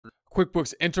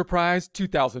QuickBooks Enterprise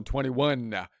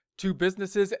 2021. Two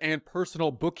businesses and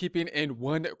personal bookkeeping in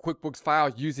one QuickBooks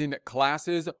file using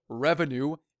classes,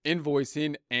 revenue,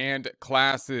 invoicing, and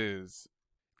classes.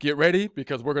 Get ready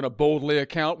because we're going to boldly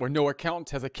account where no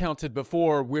accountant has accounted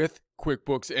before with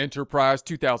QuickBooks Enterprise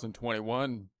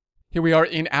 2021. Here we are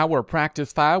in our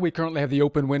practice file. We currently have the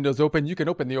open windows open. You can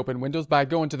open the open windows by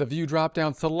going to the view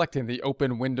dropdown, selecting the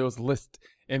open windows list.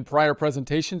 In prior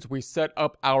presentations, we set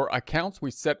up our accounts.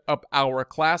 We set up our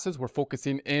classes. We're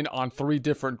focusing in on 3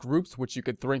 different groups, which you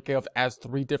could think of as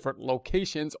 3 different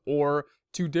locations or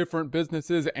 2 different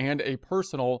businesses and a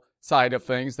personal side of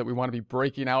things that we want to be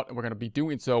breaking out. And we're going to be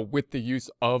doing so with the use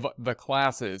of the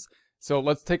classes. So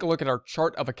let's take a look at our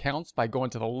chart of accounts by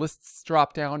going to the lists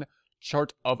dropdown,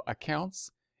 chart of accounts,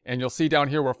 and you'll see down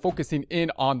here we're focusing in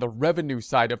on the revenue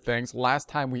side of things. Last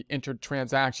time we entered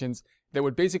transactions that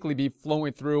would basically be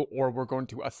flowing through, or we're going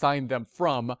to assign them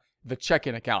from the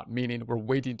checking account, meaning we're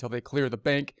waiting until they clear the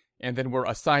bank and then we're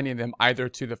assigning them either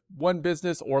to the one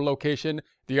business or location,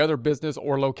 the other business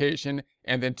or location,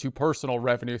 and then to personal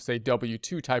revenue, say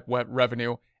W-2 type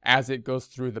revenue as it goes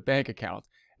through the bank account.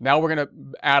 Now we're going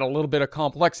to add a little bit of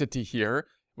complexity here.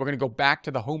 We're going to go back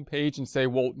to the home page and say,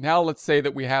 well, now let's say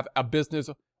that we have a business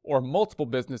or multiple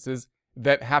businesses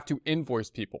that have to invoice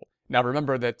people. Now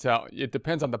remember that it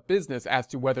depends on the business as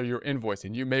to whether you're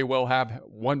invoicing. You may well have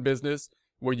one business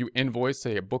where you invoice,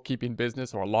 say a bookkeeping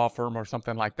business or a law firm or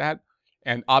something like that.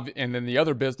 And then the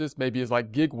other business maybe is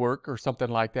like gig work or something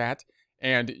like that.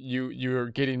 And you're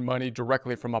getting money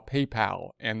directly from a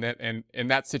PayPal. And in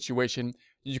that situation,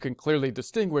 you can clearly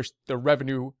distinguish the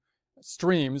revenue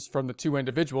streams from the 2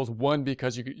 individuals. One,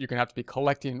 because you're going to have to be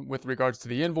collecting with regards to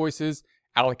the invoices,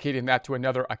 allocating that to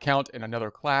another account in another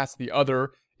class. The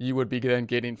other, you would be then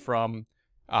getting from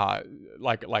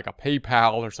like a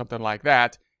PayPal or something like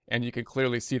that. And you can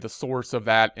clearly see the source of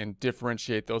that and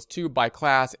differentiate those 2 by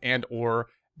class and or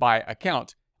by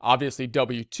account. Obviously,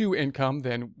 W-2 income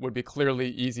then would be clearly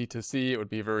easy to see. It would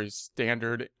be very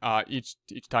standard each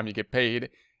time you get paid.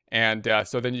 And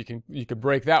so then you can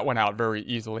break that one out very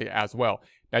easily as well.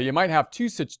 Now you might have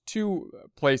two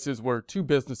places where 2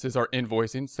 businesses are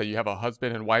invoicing. So you have a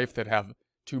husband and wife that have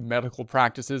 2 medical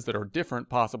practices that are different,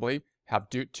 possibly have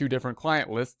 2 different client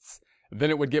lists. Then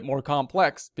it would get more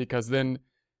complex because then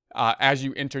as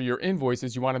you enter your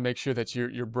invoices, you want to make sure that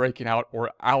you're breaking out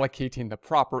or allocating the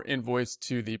proper invoice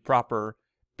to the proper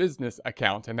business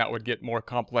account, and that would get more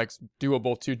complex,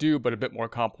 doable to do, but a bit more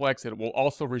complex. It will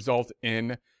also result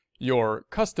in your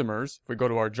customers. If we go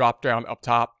to our drop down up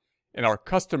top in our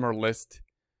customer list,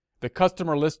 the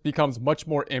customer list becomes much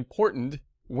more important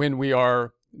when we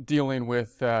are dealing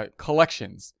with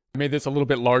collections. I made this a little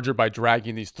bit larger by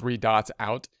dragging these 3 dots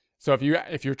out. So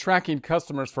if you're tracking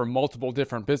customers for multiple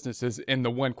different businesses in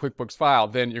the one QuickBooks file,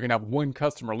 then you're going to have one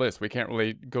customer list. We can't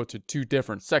really go to 2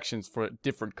 different sections for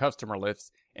different customer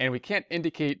lists, and we can't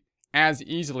indicate as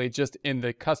easily just in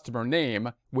the customer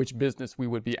name which business we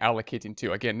would be allocating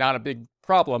to. Again, not a big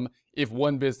problem if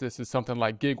one business is something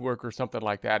like gig work or something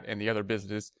like that, and the other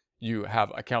business you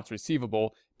have accounts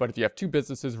receivable. But if you have 2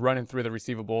 businesses running through the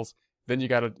receivables, then you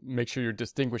got to make sure you're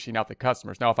distinguishing out the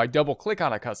customers. Now, if I double click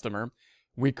on a customer,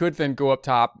 we could then go up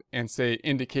top and say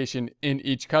indication in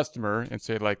each customer and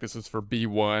say like this is for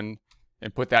B1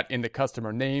 and put that in the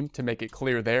customer name to make it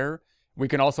clear there. We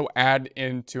can also add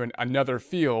into another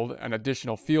field, an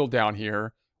additional field down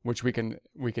here, which we can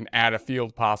add a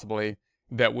field possibly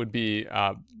that would be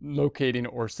locating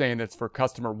or saying that's for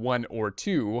customer 1 or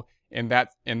 2 in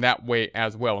that way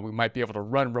as well. And we might be able to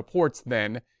run reports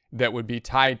then that would be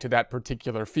tied to that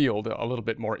particular field a little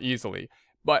bit more easily.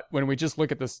 But when we just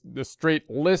look at the straight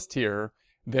list here,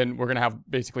 then we're going to have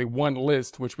basically one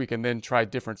list, which we can then try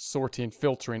different sorting,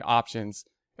 filtering options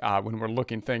when we're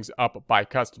looking things up by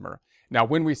customer. Now,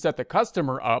 when we set the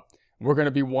customer up, we're going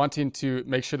to be wanting to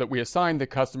make sure that we assign the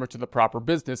customer to the proper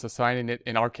business, assigning it,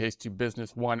 in our case, to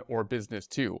business 1 or business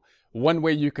 2. One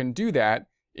way you can do that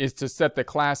is to set the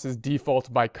classes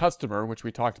default by customer, which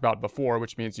we talked about before,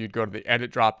 which means you'd go to the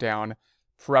edit dropdown,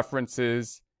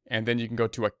 preferences, and then you can go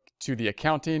to the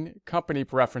accounting company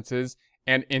preferences.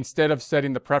 And instead of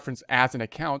setting the preference as an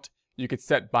account, you could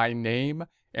set by name.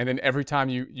 And then every time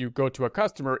you go to a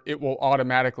customer, it will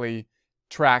automatically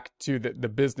track to the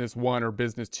business 1 or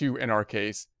business 2 in our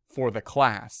case for the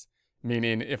class.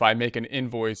 Meaning if I make an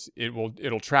invoice,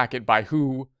 it'll track it by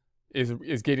who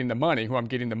is getting the money, who I'm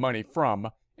getting the money from,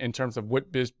 in terms of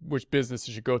which business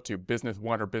you should go to, business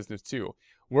 1 or business 2.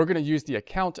 We're going to use the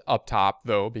account up top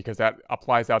though, because that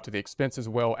applies out to the expenses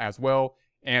as well.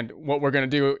 And what we're going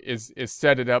to do is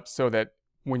set it up so that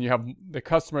when you have the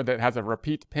customer that has a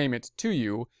repeat payment to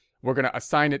you, we're going to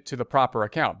assign it to the proper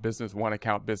account, business 1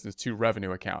 account, business 2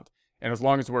 revenue account. And as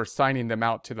long as we're assigning them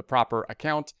out to the proper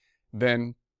account,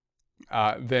 then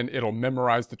it'll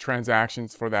memorize the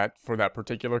transactions for that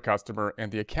particular customer,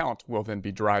 and the account will then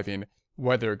be driving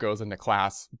whether it goes into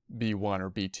class B1 or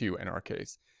B2 in our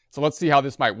case. So let's see how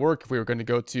this might work. If we were going to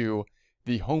go to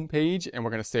the home page and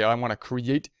we're going to say, I want to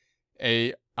create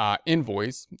a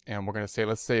invoice, and we're going to say,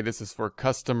 let's say this is for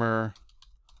customer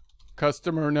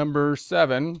number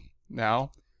 7.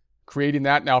 Now, creating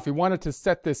that. Now, if we wanted to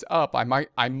set this up, I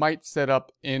might set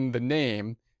up in the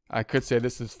name. I could say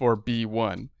this is for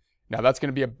B1. Now, that's going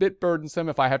to be a bit burdensome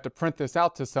if I have to print this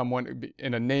out to someone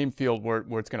in a name field where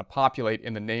it's going to populate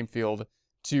in the name field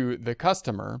to the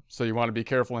customer. So you want to be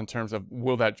careful in terms of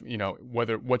will that,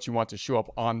 whether what you want to show up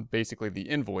on basically the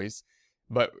invoice.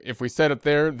 But if we set it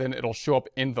there, then it'll show up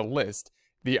in the list.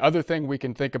 The other thing we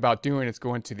can think about doing is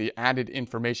going to the added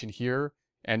information here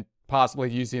and possibly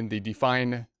using the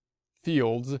define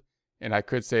fields. And I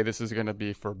could say this is going to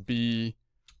be for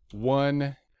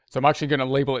B1. So I'm actually going to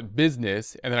label it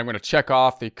business, and then I'm going to check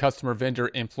off the customer,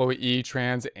 vendor, employee,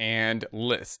 trans, and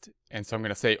list. And so I'm going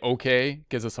to say OK,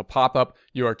 gives us a pop-up.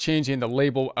 You are changing the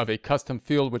label of a custom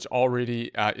field which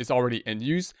already is already in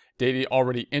use. Data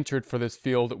already entered for this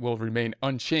field will remain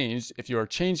unchanged. If you are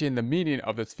changing the meaning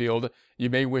of this field, you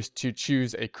may wish to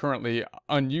choose a currently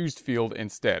unused field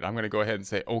instead. I'm going to go ahead and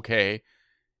say OK,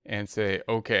 and say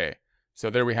OK. So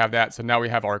there we have that. So now we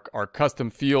have our custom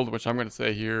field, which I'm going to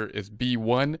say here is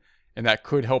B1, and that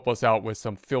could help us out with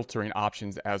some filtering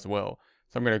options as well.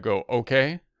 So I'm going to go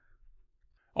OK.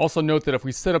 Also note that if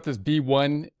we set up this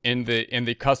B1 in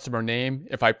the customer name,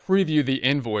 if I preview the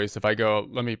invoice, if I go,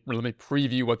 let me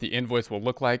preview what the invoice will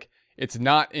look like. It's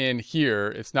not in here.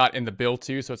 It's not in the bill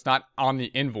to, so it's not on the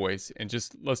invoice. And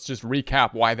let's just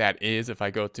recap why that is. If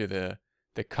I go to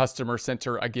the customer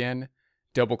center again,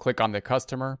 double click on the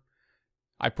customer.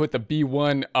 I put the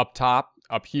B1 up top,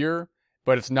 up here,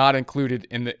 but it's not included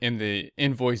in the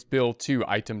invoice bill to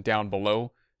item down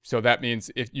below. So that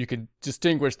means if you can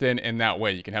distinguish then in that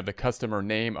way, you can have the customer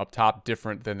name up top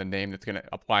different than the name that's going to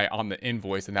apply on the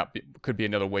invoice, and that could be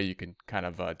another way you can kind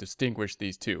of distinguish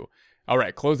these two. All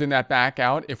right, closing that back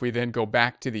out. If we then go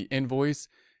back to the invoice,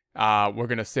 we're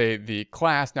going to say the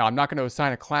class. Now I'm not going to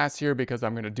assign a class here because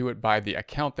I'm going to do it by the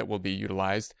account that will be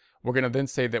utilized. We're going to then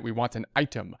say that we want an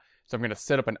item. So I'm going to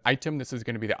set up an item. This is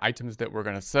going to be the items that we're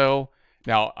going to sell.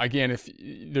 Now, again, if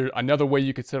there's another way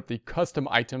you could set up the custom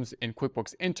items in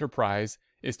QuickBooks Enterprise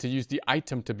is to use the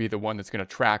item to be the one that's going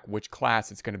to track which class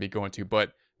it's going to be going to,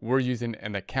 but we're using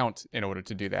an account in order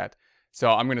to do that. So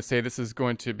I'm going to say this is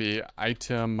going to be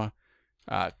item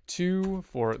 2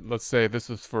 for, let's say this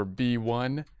is for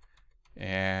B1,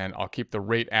 and I'll keep the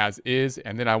rate as is,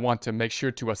 and then I want to make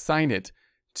sure to assign it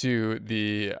to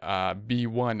the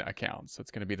B1 account. So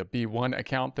it's going to be the B1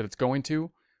 account that it's going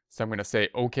to. So I'm going to say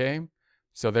OK.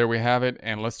 So there we have it.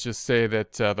 And let's just say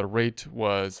that the rate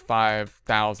was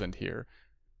 5,000 here.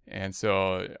 And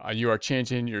so you are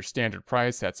changing your standard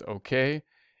price. That's OK.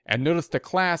 And notice the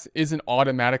class isn't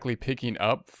automatically picking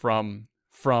up from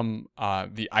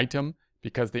the item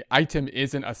because the item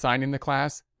isn't assigning the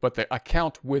class, but the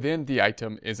account within the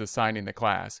item is assigning the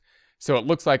class. So it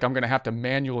looks like I'm going to have to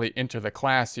manually enter the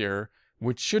class here,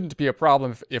 which shouldn't be a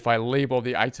problem if I label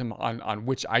the item on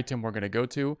which item we're going to go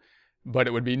to. But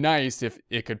it would be nice if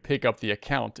it could pick up the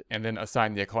account and then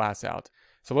assign the class out.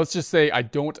 So let's just say I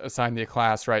don't assign the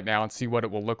class right now and see what it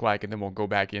will look like, and then we'll go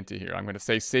back into here. I'm going to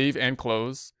say save and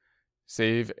close.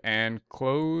 Save and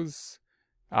close.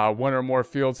 One or more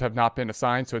fields have not been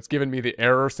assigned, so it's given me the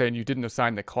error saying you didn't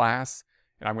assign the class.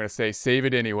 And I'm going to say save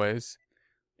it anyways.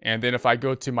 And then if I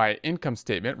go to my income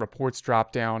statement, reports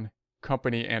drop down,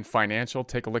 company and financial,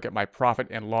 take a look at my profit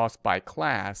and loss by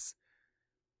class,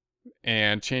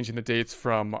 and changing the dates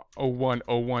from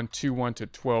 01/01/21 to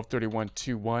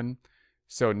 12/31/21.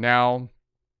 So now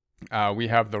we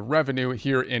have the revenue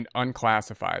here in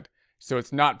unclassified. So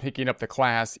it's not picking up the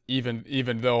class even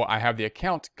though I have the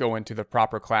account go into the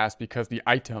proper class because the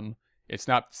item, it's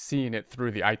not seeing it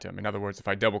through the item. In other words, if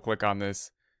I double click on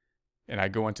this and I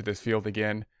go into this field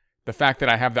again, the fact that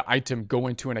I have the item go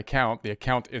into an account, the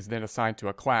account is then assigned to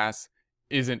a class,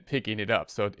 isn't picking it up.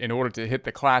 So in order to hit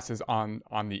the classes on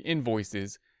the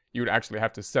invoices, you would actually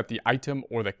have to set the item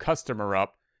or the customer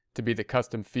up to be the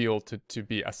custom field to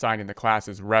be assigning the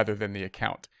classes rather than the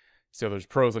account. So there's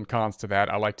pros and cons to that.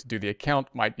 I like to do the account,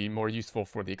 might be more useful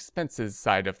for the expenses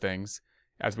side of things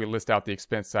as we list out the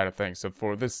expense side of things. So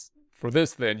for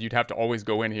this then, you'd have to always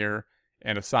go in here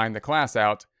and assign the class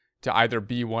out to either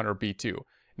B1 or B2.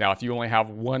 Now, if you only have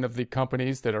one of the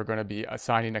companies that are going to be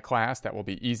assigning a class, that will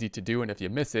be easy to do. And if you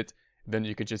miss it, then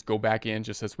you could just go back in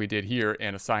just as we did here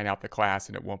and assign out the class,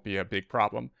 and it won't be a big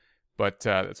problem. But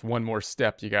it's one more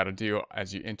step you got to do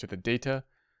as you enter the data.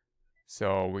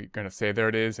 So we're going to say there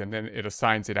it is, and then it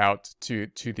assigns it out to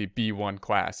the B1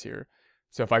 class here.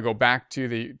 So if I go back to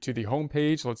the home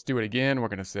page, let's do it again. We're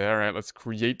going to say, all right, let's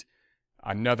create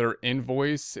another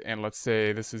invoice, and let's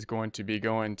say this is going to be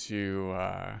going to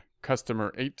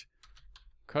customer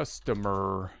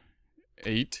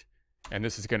 8, and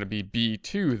this is going to be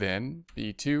B2 then,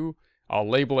 B2. I'll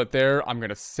label it there. I'm going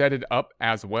to set it up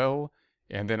as well,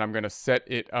 and then I'm going to set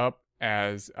it up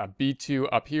as a B2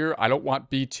 up here. I don't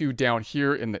want B2 down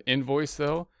here in the invoice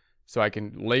though, so I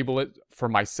can label it for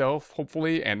myself,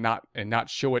 hopefully, and not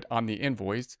show it on the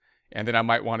invoice. And then I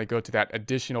might want to go to that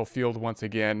additional field once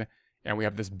again, and we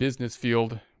have this business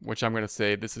field, which I'm going to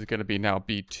say this is going to be now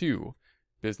B2.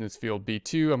 Business field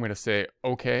B2, I'm going to say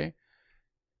OK.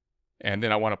 And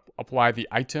then I want to apply the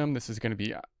item. This is going to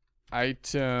be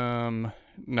item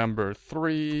number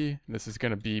 3. This is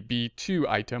going to be B2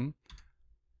 item.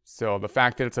 So the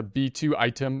fact that it's a B2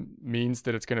 item means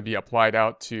that it's going to be applied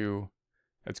out to,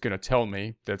 it's going to tell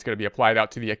me that it's going to be applied out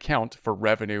to the account for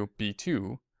revenue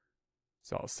B2.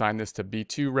 So I'll assign this to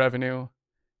B2 revenue,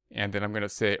 and then I'm going to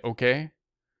say OK.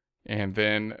 And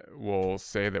then we'll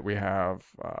say that we have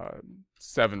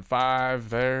 7.5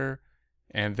 there.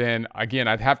 And then again,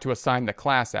 I'd have to assign the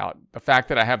class out. The fact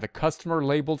that I have the customer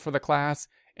labeled for the class,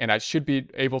 and I should be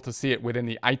able to see it within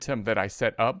the item that I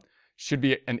set up, should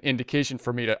be an indication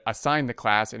for me to assign the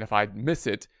class. And if I miss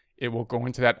it, it will go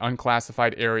into that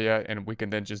unclassified area, and we can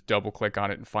then just double click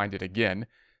on it and find it again.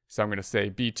 So I'm going to say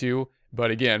B2.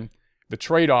 But again, the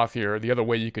trade-off here, the other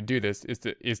way you could do this is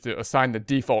to assign the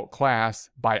default class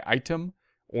by item,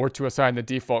 or to assign the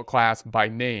default class by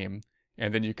name.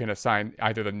 And then you can assign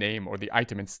either the name or the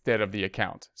item instead of the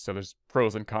account. So there's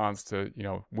pros and cons to, you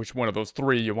know, which one of those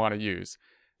three you want to use.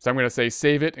 So I'm going to say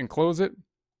save it and close it.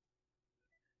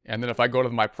 And then if I go to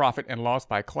my profit and loss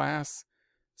by class,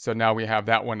 so now we have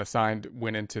that one assigned,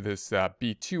 went into this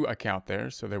B2 account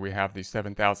there. So there we have the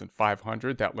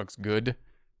 7,500. That looks good.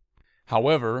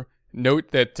 However, note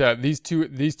that these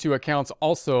two accounts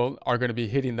also are going to be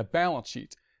hitting the balance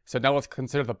sheet. So now let's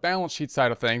consider the balance sheet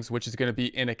side of things, which is going to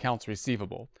be in accounts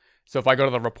receivable. So if I go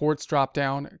to the reports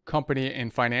dropdown, company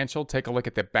and financial, take a look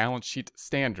at the balance sheet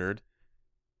standard.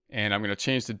 And I'm going to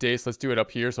change the dates. Let's do it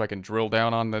up here so I can drill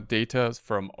down on the data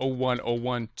from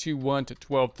 01/01/21 to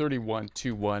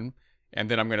 12/31/21.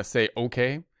 And then I'm going to say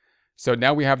OK. So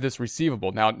now we have this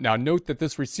receivable. Now note that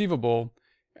this receivable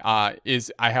I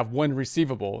have one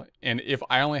receivable, and if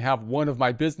I only have one of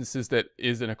my businesses that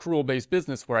is an accrual-based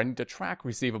business where I need to track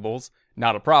receivables,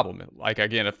 not a problem. Like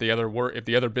again, if the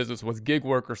other business was gig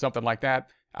work or something like that,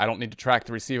 I don't need to track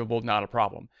the receivable, not a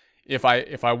problem. If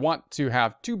I want to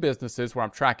have two businesses where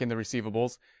I'm tracking the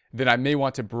receivables, then I may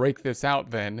want to break this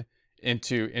out then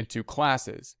into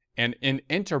classes. And in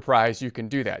Enterprise, you can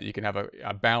do that. You can have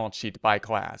a balance sheet by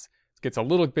class. Gets a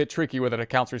little bit tricky with an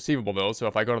accounts receivable though. So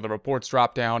if I go to the reports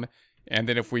drop down, and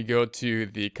then if we go to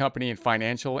the company and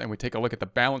financial and we take a look at the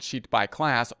balance sheet by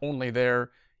class, only there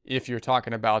if you're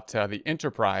talking about the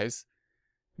enterprise,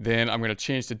 then I'm going to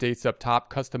change the dates up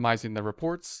top, customizing the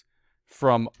reports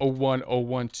from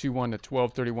 01/01/21 to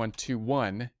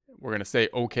 12/31/21. We're going to say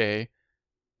OK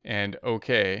and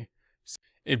OK.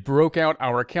 It broke out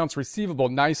our accounts receivable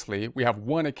nicely. We have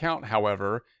one account,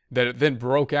 however, that it then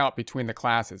broke out between the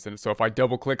classes. And so if I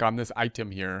double click on this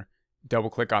item here,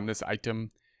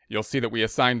 you'll see that we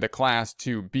assigned the class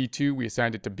to B2. We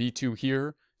assigned it to B2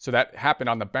 here. So that happened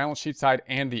on the balance sheet side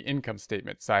and the income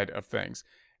statement side of things.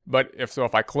 But if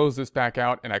I close this back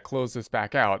out and I close this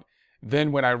back out,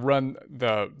 then when I run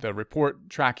the report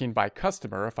tracking by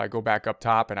customer, if I go back up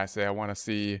top and I say I want to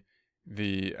see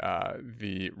the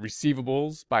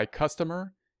receivables by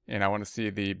customer, and I want to see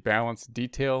the balance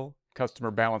detail,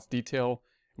 customer balance detail,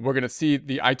 we're going to see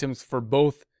the items for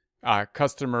both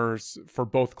customers for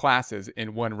both classes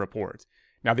in one report.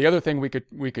 Now the other thing we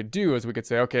could do is we could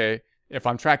say, okay, if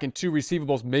I'm tracking two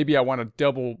receivables, maybe I want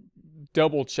to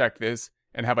double check this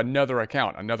and have another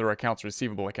accounts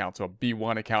receivable account, so a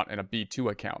B1 account and a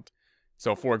B2 account.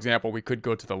 So for example, we could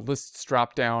go to the lists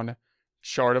drop down,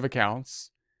 chart of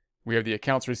accounts. We have the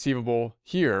accounts receivable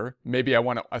here. Maybe I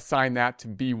want to assign that to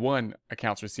B1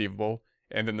 accounts receivable,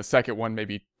 and then the second one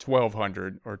maybe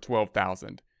 1,200 or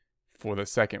 12,000 for the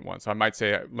second one. So I might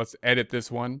say, let's edit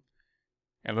this one,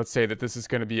 and let's say that this is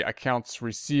going to be accounts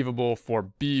receivable for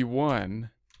B1,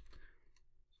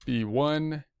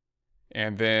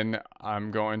 and then I'm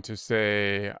going to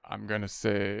say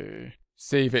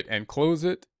save it and close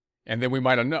it. And then we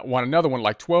might want another one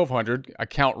like 1,200,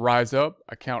 account rise up,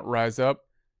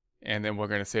 And then we're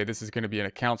going to say this is going to be an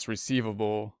accounts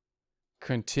receivable,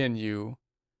 continue,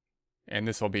 and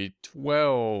this will be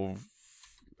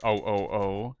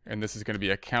 12,000, and this is going to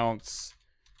be accounts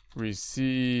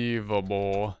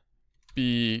receivable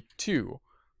B2.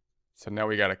 So now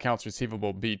we got accounts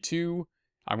receivable B2.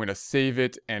 I'm going to save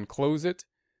it and close it.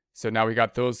 So now we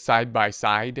got those side by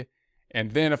side.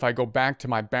 And then if I go back to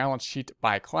my balance sheet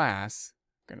by class,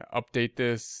 I'm going to update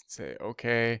this, say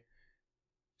okay.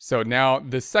 So now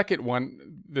the second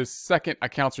one, the second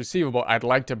accounts receivable, I'd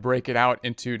like to break it out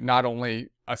into not only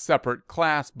a separate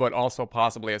class, but also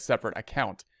possibly a separate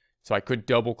account. So I could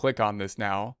double click on this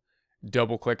now,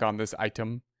 double click on this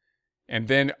item, and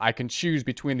then I can choose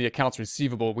between the accounts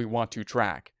receivable we want to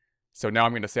track. So now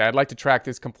I'm going to say I'd like to track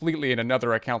this completely in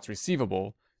another accounts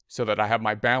receivable so that I have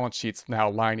my balance sheets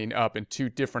now lining up in 2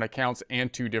 different accounts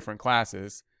and 2 different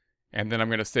classes. And then I'm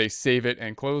going to say save it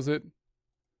and close it.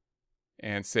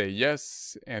 And say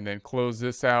yes, and then close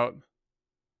this out.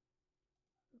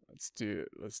 Let's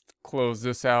close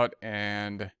this out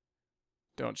and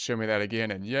don't show me that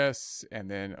again, and yes, and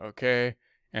then okay.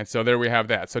 And so there we have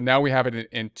that. So now we have it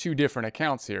in 2 different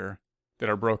accounts here that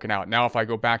are broken out. Now if I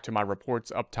go back to my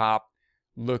reports up top,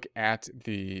 look at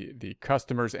the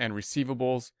customers and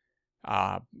receivables,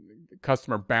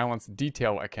 customer balance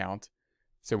detail account.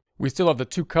 So we still have the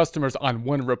 2 customers on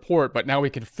one report, but now we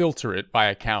can filter it by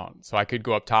account. So I could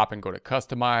go up top and go to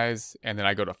customize, and then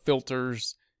I go to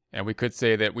filters, and we could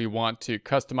say that we want to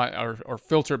customize or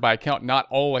filter by account, not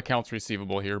all accounts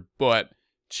receivable here, but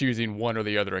choosing one or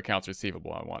the other accounts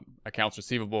receivable. I want accounts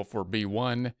receivable for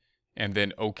B1, and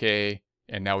then okay,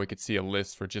 and now we could see a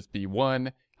list for just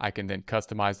B1. I can then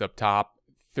customize up top,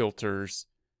 filters,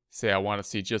 say I want to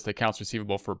see just accounts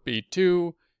receivable for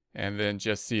B2, and then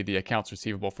just see the accounts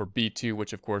receivable for B2,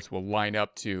 which of course will line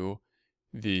up to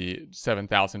the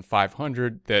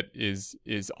 7,500 that is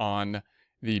on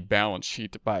the balance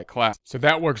sheet by class. So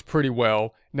that works pretty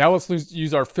well. Now let's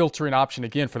use our filtering option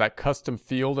again for that custom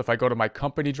field. If I go to my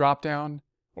company dropdown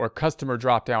or customer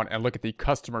dropdown and look at the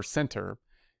customer center,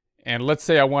 and let's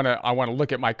say I want to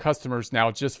look at my customers now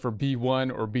just for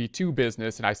B1 or B2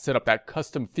 business, and I set up that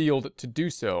custom field to do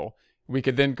so. We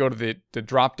could then go to the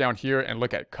drop down here and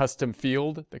look at custom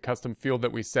field, the custom field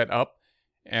that we set up.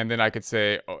 And then I could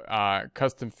say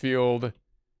custom field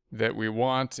that we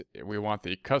want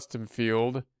the custom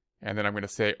field. And then I'm going to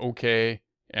say okay.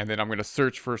 And then I'm going to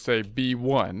search for, say,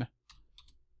 B1.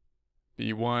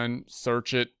 B1,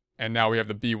 search it. And now we have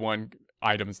the B1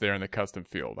 items there in the custom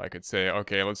field. I could say,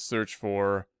 okay, let's search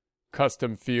for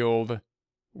custom field.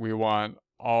 We want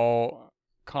all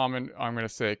common, I'm going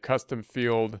to say custom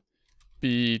field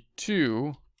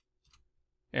B2,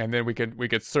 and then we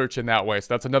could search in that way. So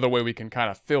that's another way we can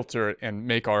kind of filter it and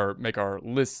make our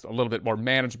lists a little bit more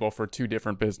manageable for 2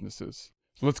 different businesses.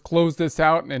 So let's close this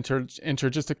out and enter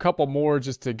just a couple more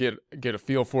just to get a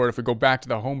feel for it. If we go back to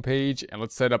the home page and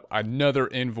let's set up another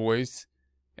invoice,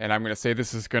 and I'm going to say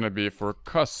this is going to be for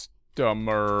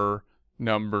customer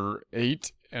number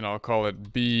 8, and I'll call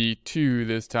it B2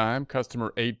 this time,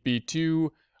 customer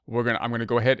 8B2. I'm going to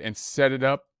go ahead and set it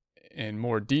up in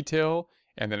more detail,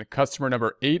 and then customer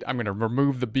number 8, I'm going to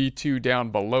remove the B2 down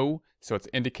below so it's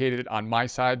indicated on my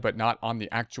side but not on the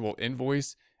actual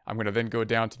invoice. I'm going to then go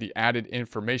down to the added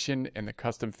information in the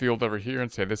custom field over here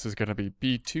and say this is going to be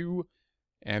B2,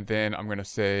 and then I'm going to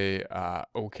say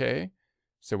okay.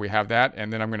 So we have that,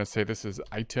 and then I'm going to say this is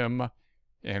item,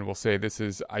 and we'll say this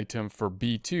is item for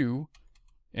B2,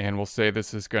 and we'll say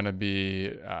this is going to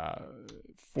be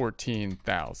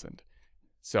 14,000.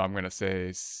 So I'm going to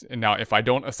say, and now if I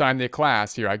don't assign the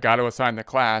class here, I got to assign the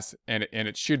class, and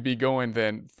it should be going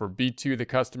then for B2, the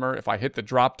customer. If I hit the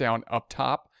drop down up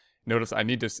top, notice I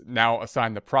need to now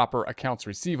assign the proper accounts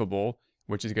receivable,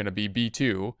 which is going to be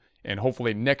B2. And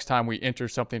hopefully next time we enter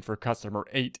something for customer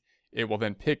 8, it will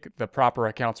then pick the proper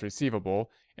accounts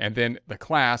receivable. And then the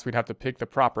class, we'd have to pick the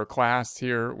proper class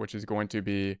here, which is going to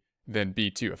be then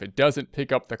B2. If it doesn't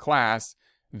pick up the class,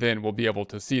 then we'll be able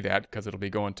to see that because it'll be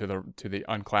going to the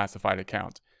unclassified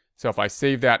account. So if I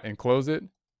save that and close it,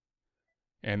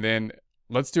 and then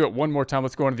let's do it one more time.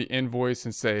 Let's go into the invoice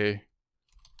and say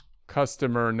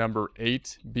customer number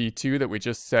 8, B2 that we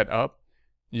just set up.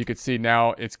 You could see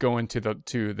now it's going to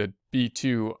the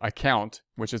B2 account,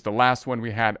 which is the last one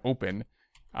we had open.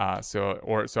 So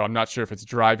I'm not sure if it's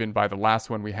driven by the last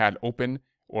one we had open,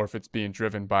 or if it's being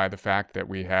driven by the fact that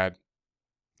we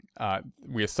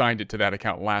assigned it to that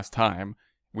account last time.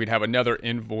 We'd have another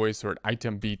invoice or an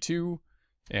item B2,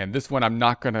 and this one I'm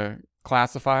not going to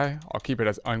classify. I'll keep it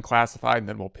as unclassified, and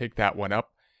then we'll pick that one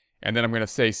up. And then I'm going to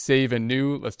say save and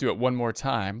new. Let's do it one more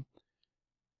time.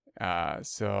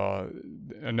 So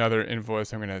another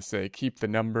invoice, I'm going to say keep the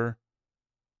number.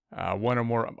 One or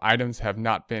more items have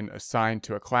not been assigned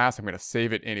to a class. I'm going to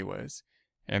save it anyways.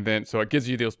 And then, so it gives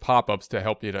you those pop-ups to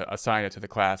help you to assign it to the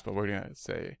class, but we're going to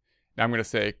say, now I'm going to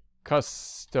say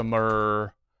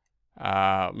customer,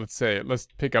 let's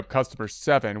pick up customer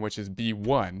 7, which is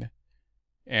B1.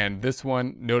 And this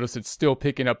one, notice it's still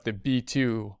picking up the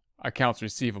B2 accounts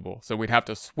receivable. So we'd have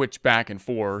to switch back and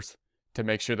forth to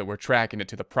make sure that we're tracking it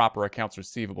to the proper accounts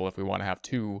receivable if we want to have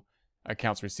two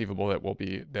accounts receivable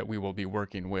that we will be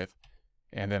working with.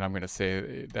 And then I'm going to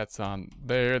say that's on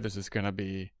there. This is going to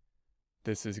be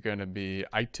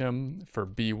item for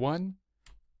B1,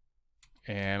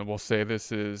 and we'll say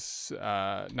this is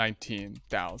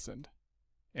 19,000.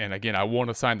 And again, I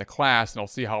won't assign the class, and I'll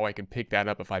see how I can pick that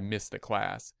up if I miss the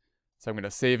class. So I'm going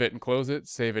to save it and close it,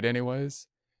 save it anyways.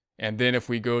 And then if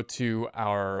we go to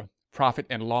our profit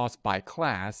and loss by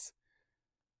class,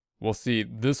 we'll see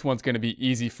this one's going to be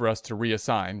easy for us to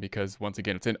reassign because, once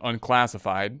again, it's in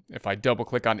unclassified. If I double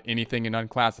click on anything in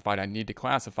unclassified, I need to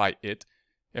classify it.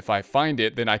 If I find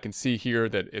it, then I can see here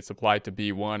that it's applied to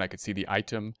B1. I can see the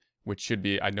item, which should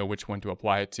be, I know which one to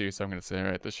apply it to. So I'm going to say,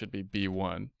 all right, this should be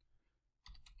B1.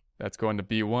 That's going to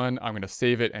B1. I'm going to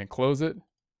save it and close it.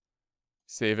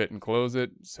 Save it and close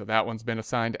it. So that one's been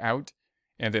assigned out.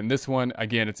 And then this one,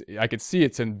 again, I could see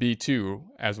it's in B2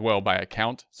 as well by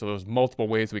account. So there's multiple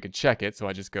ways we could check it. So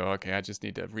I just go, okay, I just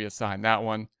need to reassign that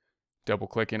one. Double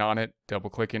clicking on it, double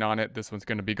clicking on it. This one's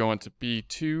going to be going to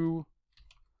B2.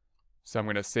 So I'm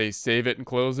going to say save it and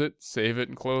close it, save it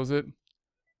and close it.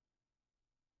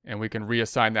 And we can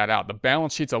reassign that out. The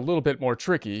balance sheet's a little bit more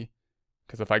tricky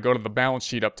because if I go to the balance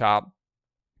sheet up top,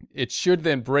 it should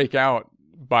then break out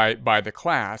by the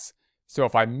class. So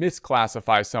if I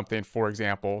misclassify something, for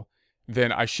example,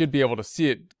 then I should be able to see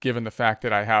it given the fact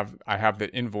that I have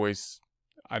the invoice,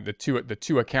 the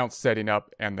two accounts setting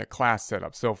up and the class set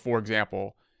up. So for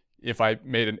example, if I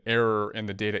made an error in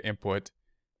the data input,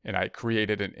 and I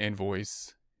created an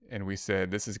invoice, and we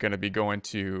said this is going to be going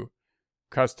to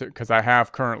custom, because I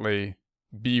have currently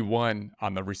B1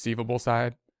 on the receivable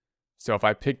side. So if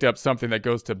I picked up something that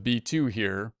goes to B2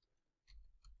 here,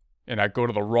 and I go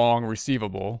to the wrong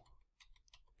receivable,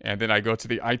 and then I go to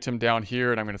the item down here,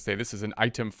 and I'm going to say this is an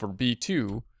item for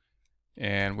B2,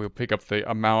 and we'll pick up the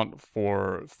amount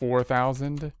for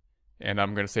 4,000, and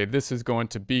I'm going to say this is going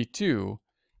to B2.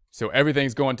 So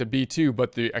everything's going to B2,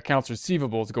 but the accounts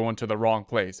receivable is going to the wrong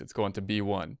place. It's going to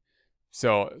B1.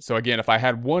 So again, if I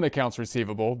had one accounts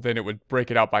receivable, then it would break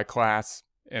it out by class.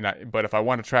 But if I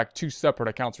want to track two separate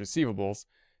accounts receivables,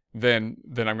 then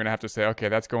I'm going to have to say, okay,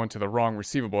 that's going to the wrong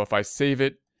receivable. If I save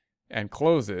it and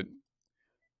close it,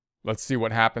 let's see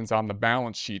what happens on the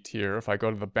balance sheet here. If I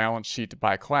go to the balance sheet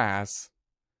by class,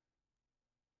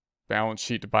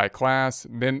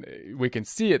 then we can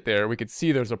see it there. We can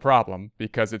see there's a problem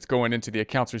because it's going into the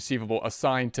accounts receivable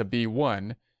assigned to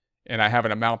B1, and I have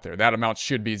an amount there. That amount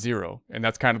should be 0, and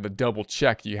that's kind of the double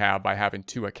check you have by having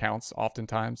two accounts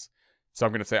oftentimes. So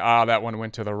I'm going to say, that one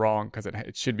went to the wrong, because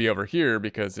it should be over here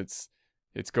because it's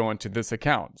going to this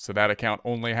account. So that account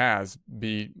only has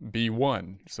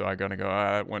B1. So I'm going to go,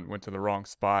 that went to the wrong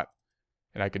spot,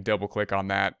 and I could double click on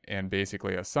that and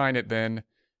basically assign it then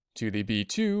to the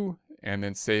B2, and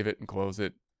then save it and close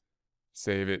it,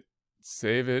 save it,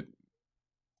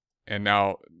 and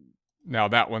now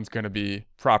that one's going to be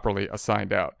properly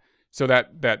assigned out. So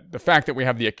that the fact that we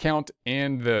have the account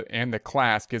and the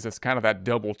class gives us kind of that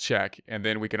double check, and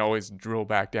then we can always drill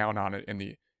back down on it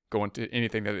and go into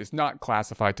anything that is not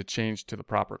classified to change to the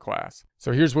proper class.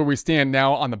 So here's where we stand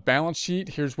now on the balance sheet.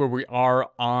 Here's where we are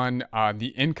on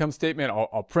the income statement.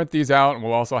 I'll print these out, and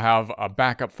we'll also have a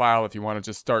backup file if you want to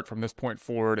just start from this point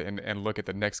forward and look at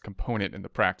the next component in the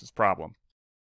practice problem.